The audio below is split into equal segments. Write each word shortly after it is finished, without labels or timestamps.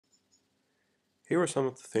Here are some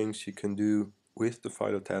of the things you can do with the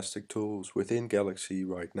PhyloTastic tools within Galaxy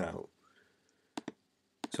right now.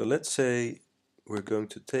 So let's say we're going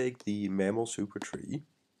to take the mammal supertree,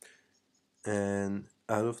 and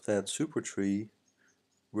out of that supertree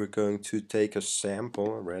we're going to take a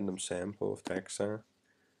sample, a random sample of taxa,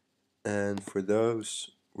 and for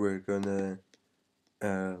those we're going to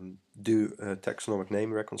do a taxonomic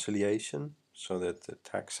name reconciliation so that the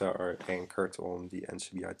taxa are anchored on the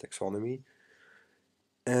NCBI taxonomy.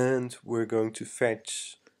 And we're going to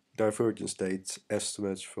fetch divergence date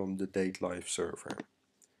estimates from the DateLive server.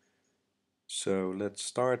 So let's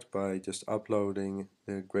start by just uploading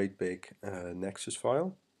the great big Nexus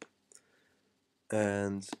file.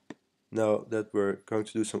 And now that we're going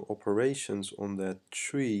to do some operations on that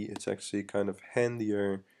tree, it's actually kind of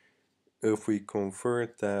handier if we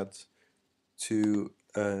convert that to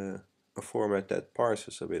a format that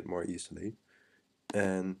parses a bit more easily.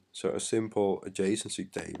 And so a simple adjacency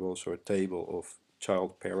table, so a table of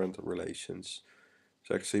child-parent relations,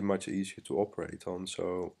 is actually much easier to operate on.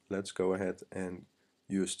 So let's go ahead and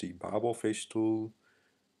use the Babelfish tool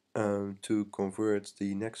to convert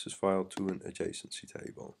the Nexus file to an adjacency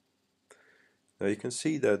table. Now you can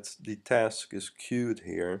see that the task is queued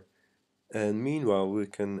here, and meanwhile we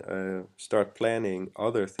can start planning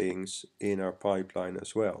other things in our pipeline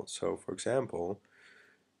as well. So for example,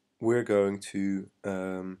 we're going to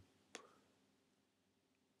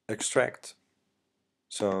extract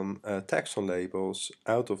some taxon labels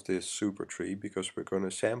out of this super tree because we're going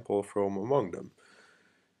to sample from among them.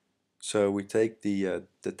 So we take the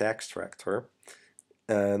taxtractor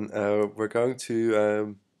and we're going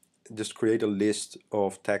to just create a list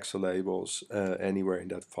of taxa labels anywhere in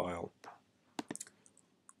that file.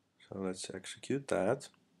 So let's execute that.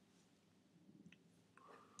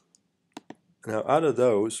 Now out of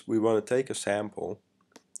those we want to take a sample,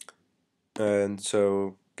 and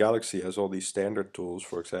so Galaxy has all these standard tools.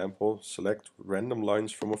 For example, select random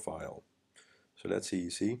lines from a file. So that's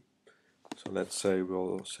easy. So let's say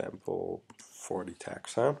we'll sample 40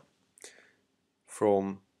 taxa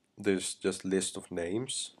from this just list of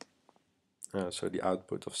names. So the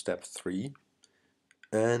output of step 3,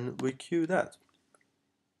 and we queue that.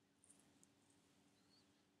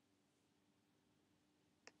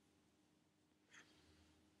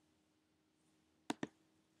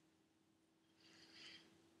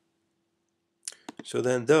 So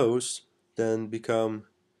then those then become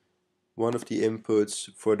one of the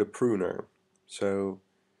inputs for the pruner. So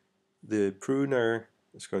the pruner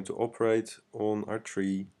is going to operate on our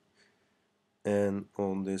tree and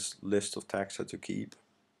on this list of taxa to keep.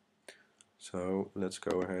 So let's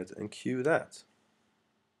go ahead and queue that.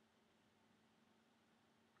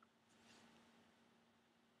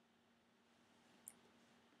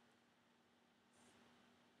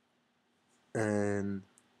 And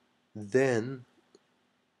then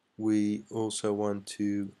we also want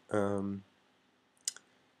to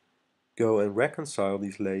go and reconcile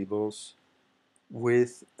these labels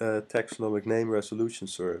with a taxonomic name resolution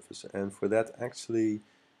service, and for that actually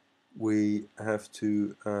we have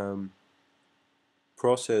to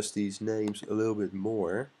process these names a little bit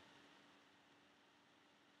more,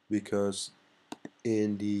 because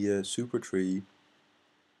in the super tree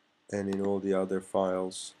and in all the other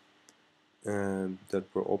files that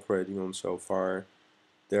we're operating on so far,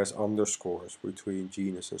 there's underscores between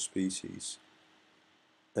genus and species,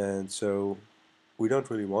 and so we don't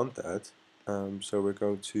really want that. So we're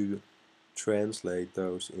going to translate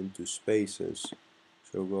those into spaces.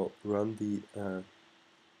 So we'll run the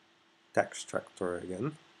taxtractor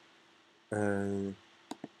again, and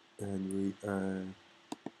we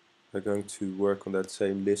are going to work on that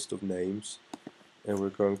same list of names, and we're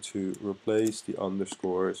going to replace the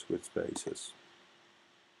underscores with spaces.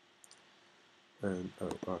 And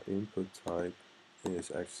our input type is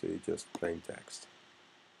actually just plain text.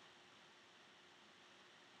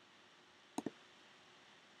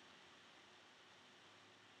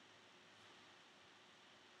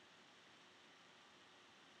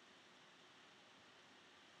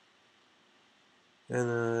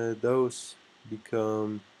 And those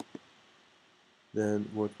become then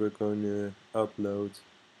what we're going to upload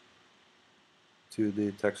to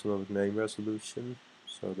the taxonomic name resolution.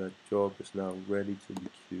 So that job is now ready to be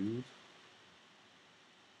queued.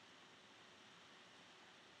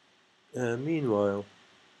 Meanwhile,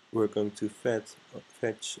 we're going to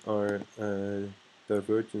fetch our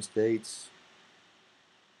divergence dates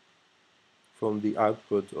from the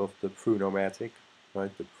output of the prunomatic,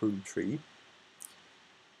 right, the prune tree.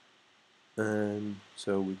 And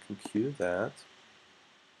so we can queue that.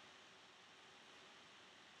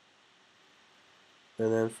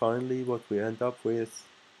 And then finally what we end up with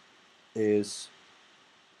is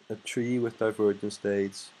a tree with divergence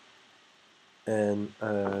dates and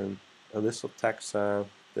a list of taxa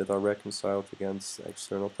that are reconciled against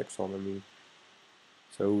external taxonomy.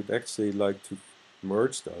 So we'd actually like to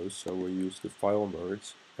merge those, so we use the file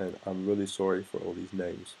merge, and I'm really sorry for all these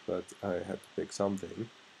names, but I had to pick something.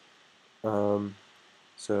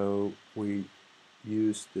 So we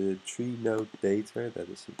use the tree node data, that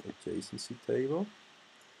is an adjacency table,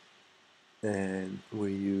 and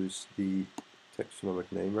we use the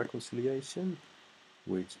taxonomic name reconciliation,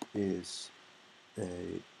 which is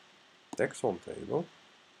a taxon table,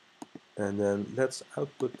 and then let's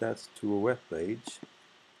output that to a web page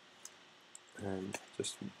and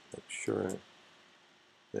just make sure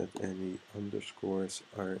that any underscores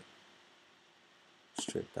are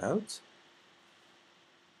stripped out.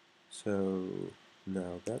 So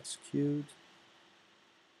now that's queued,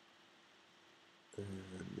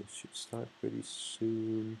 and it should start pretty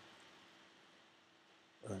soon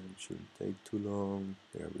and shouldn't take too long.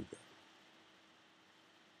 There we go.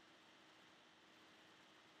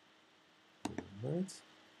 Alright.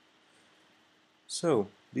 So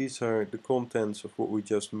these are the contents of what we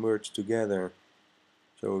just merged together.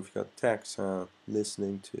 So we've got taxa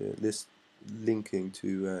linking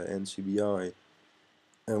to NCBI,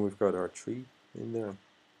 and we've got our tree in there.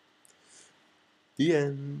 The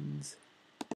end.